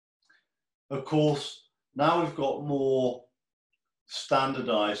Of course, now we've got more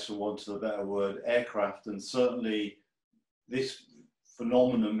standardized, for want of a better word, aircraft, and certainly this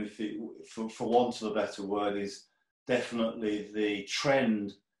phenomenon, for want of a better word, is definitely the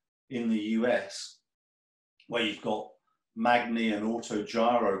trend in the US, where you've got Magni and Auto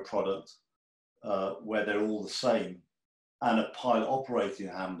Gyro product, where they're all the same, and a pilot operating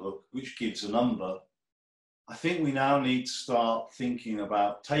handbook, which gives a number. I think we now need to start thinking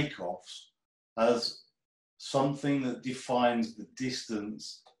about takeoffs as something that defines the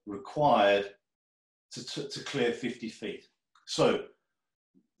distance required to clear 50 feet. So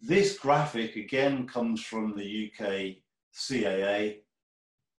this graphic again comes from the UK CAA,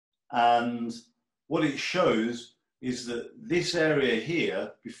 and what it shows is that this area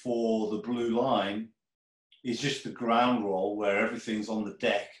here before the blue line is just the ground roll where everything's on the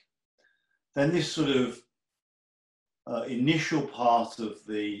deck. Then this sort of initial part of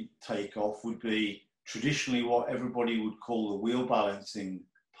the takeoff would be traditionally what everybody would call the wheel balancing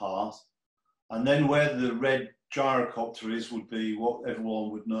part. And then where the red gyrocopter is would be what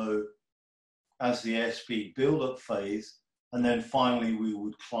everyone would know as the airspeed build-up phase. And then finally we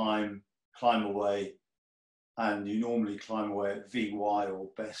would climb away, and you normally climb away at VY, or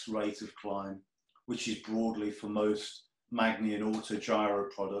best rate of climb, which is broadly for most Magni and Auto Gyro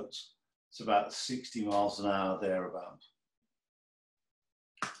products. It's about 60 miles an hour thereabout.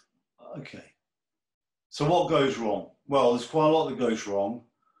 Okay, so what goes wrong? Well, there's quite a lot that goes wrong,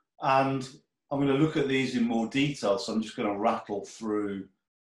 and I'm going to look at these in more detail, so I'm just going to rattle through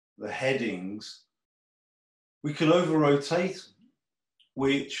the headings. We can over-rotate,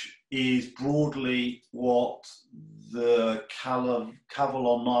 which is broadly what the Cavalon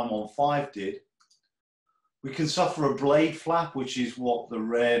 915 did. We can suffer a blade flap, which is what the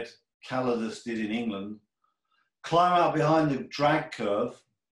red Calidus did in England. Climb out behind the drag curve,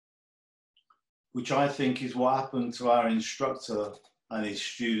 which I think is what happened to our instructor and his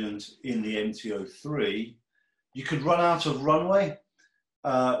student in the MT-03. You could run out of runway,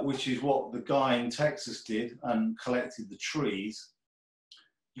 which is what the guy in Texas did and collected the trees.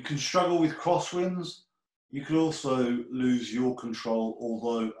 You can struggle with crosswinds. You could also lose yaw control,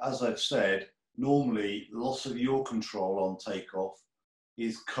 although, as I've said, normally loss of yaw control on takeoff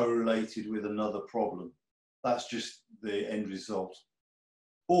is correlated with another problem. That's just the end result.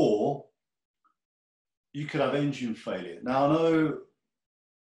 Or you could have engine failure. Now, I know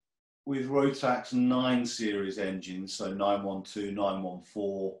with Rotax 9 series engines, so 912,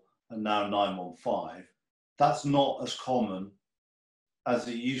 914, and now 915, that's not as common as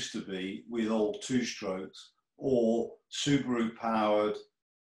it used to be with old two-strokes or Subaru-powered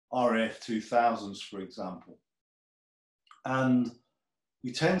RAF 2000s, for example. And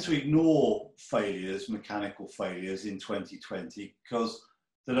we tend to ignore failures, mechanical failures in 2020, because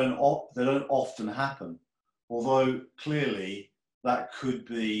they don't often happen, although clearly that could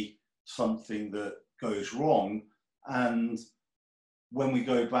be something that goes wrong. And when we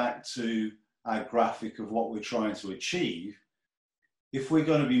go back to our graphic of what we're trying to achieve, if we're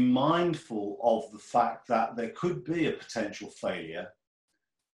going to be mindful of the fact that there could be a potential failure,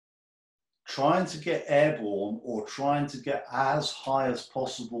 trying to get airborne or trying to get as high as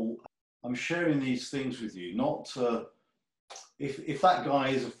possible. I'm sharing these things with you, not to, if that guy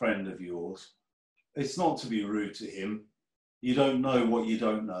is a friend of yours, it's not to be rude to him. You don't know what you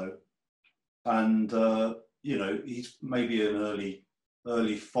don't know. And, you know, he's maybe an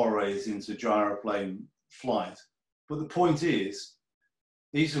early forays into gyroplane flight. But the point is,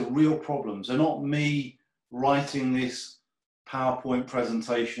 these are real problems. They're not me writing this PowerPoint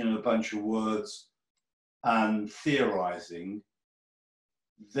presentation in a bunch of words and theorizing.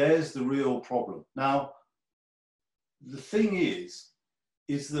 There's the real problem. Now, the thing is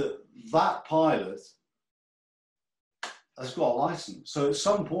that pilot has got a license. So at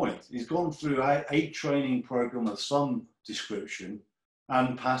some point, he's gone through a training program of some description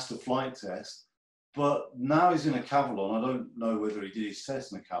and passed a flight test. But now he's in a Cavalon. I don't know whether he did his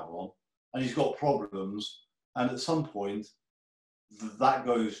test in a Cavalon, and he's got problems. And at some point, that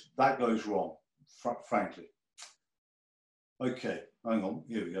goes wrong, frankly. Okay, hang on.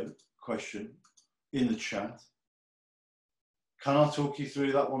 Here we go. Question in the chat. Can I talk you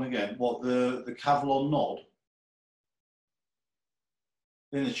through that one again? What, the Cavalon nod?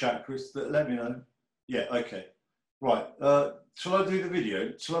 In the chat, Chris, let me know. Yeah, okay. Right, shall I do the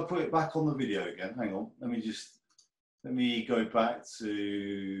video? Shall I put it back on the video again? Hang on, let me go back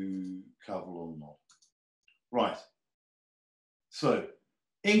to Cavalon nod. Right, so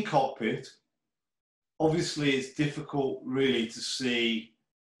in cockpit, obviously it's difficult really to see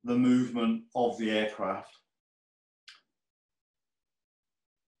the movement of the aircraft.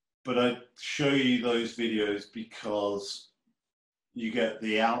 but I show you those videos because you get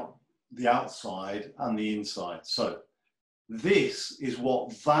the outside and the inside. So this is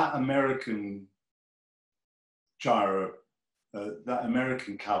what that American gyro, that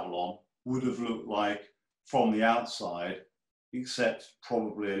American Cavalon would have looked like from the outside, except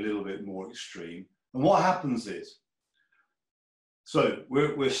probably a little bit more extreme. And what happens is, so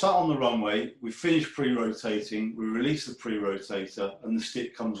we're sat on the runway, we finish pre-rotating, we release the pre-rotator, and the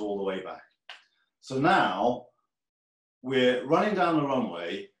stick comes all the way back. So now we're running down the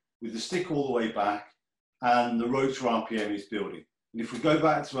runway with the stick all the way back, and the rotor RPM is building. And if we go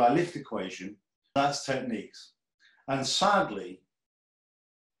back to our lift equation, that's techniques. And sadly,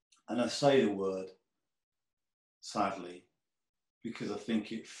 and I say the word sadly, because I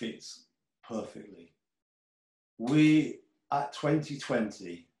think it fits perfectly, we at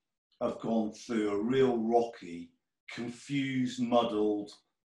 2020 have gone through a real rocky, confused, muddled,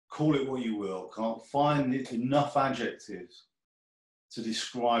 call it what you will, can't find enough adjectives to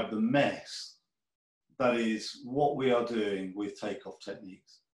describe the mess that is what we are doing with takeoff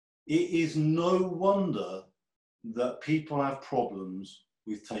techniques. It is no wonder that people have problems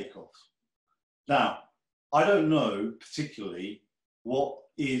with takeoffs. Now, I don't know particularly what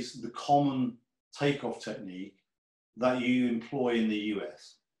is the common takeoff technique that you employ in the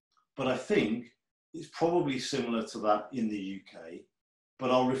US, but I think it's probably similar to that in the UK,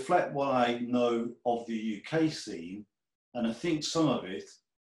 but I'll reflect what I know of the UK scene, and I think some of it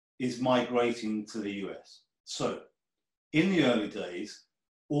is migrating to the US. So in the early days,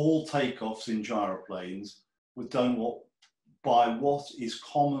 all takeoffs in gyroplanes were done by what is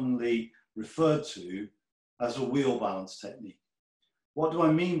commonly referred to as a wheel balance technique. What do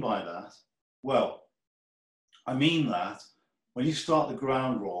I mean by that? Well, I mean that when you start the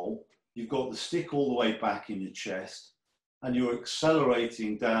ground roll, you've got the stick all the way back in your chest, and you're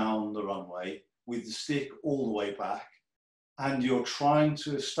accelerating down the runway with the stick all the way back, and you're trying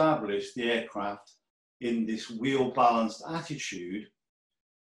to establish the aircraft in this wheel balanced attitude,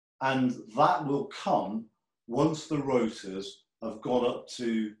 and that will come once the rotors have got up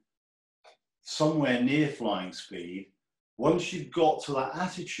to somewhere near flying speed. Once you've got to that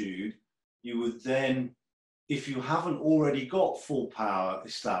attitude, you would then, if you haven't already got full power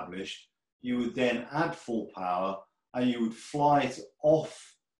established, you would then add full power and you would fly it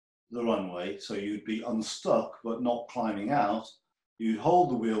off the runway. So you'd be unstuck but not climbing out. You'd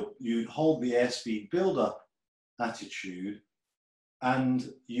hold the wheel, you'd hold the airspeed build-up attitude,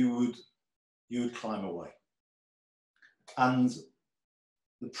 and you would climb away. And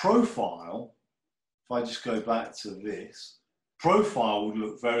the profile, if I just go back to this, profile would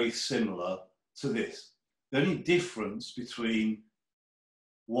look very similar to this. The only difference between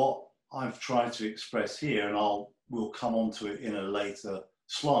what I've tried to express here, and we'll come on to it in a later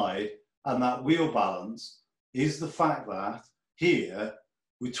slide, and that wheel balance is the fact that here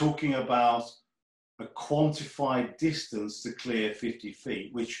we're talking about a quantified distance to clear 50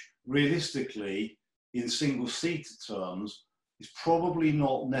 feet, which realistically in single-seater terms is probably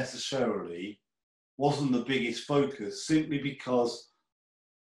not necessarily, wasn't the biggest focus, simply because,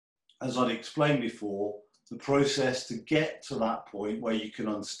 as I'd explained before, the process to get to that point where you can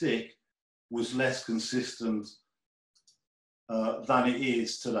unstick was less consistent than it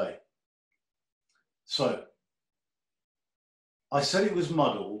is today. So I said it was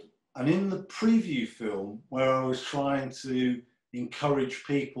muddled, and in the preview film where I was trying to encourage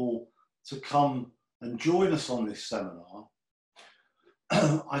people to come and join us on this seminar,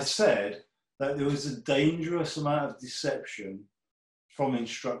 I said that there was a dangerous amount of deception from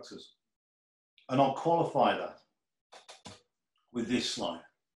instructors. And I'll qualify that with this slide.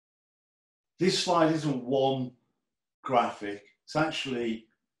 This slide isn't one graphic, it's actually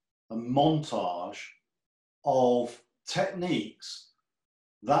a montage of techniques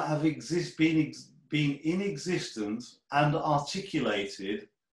that have been in existence and articulated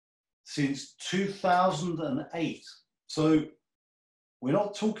since 2008. So we're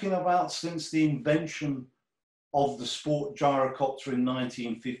not talking about since the invention of the sport gyrocopter in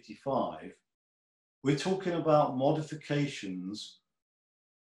 1955. We're talking about modifications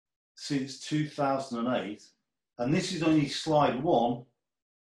since 2008, and this is only slide one.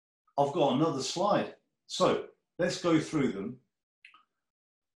 I've got another slide. So let's go through them.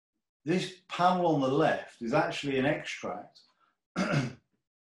 This panel on the left is actually an extract, an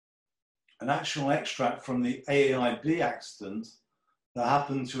actual extract from the AIB accident that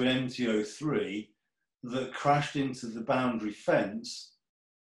happened to an MT-03 that crashed into the boundary fence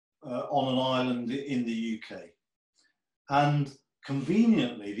on an island in the UK. And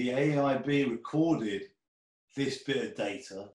conveniently, the AIB recorded this bit of data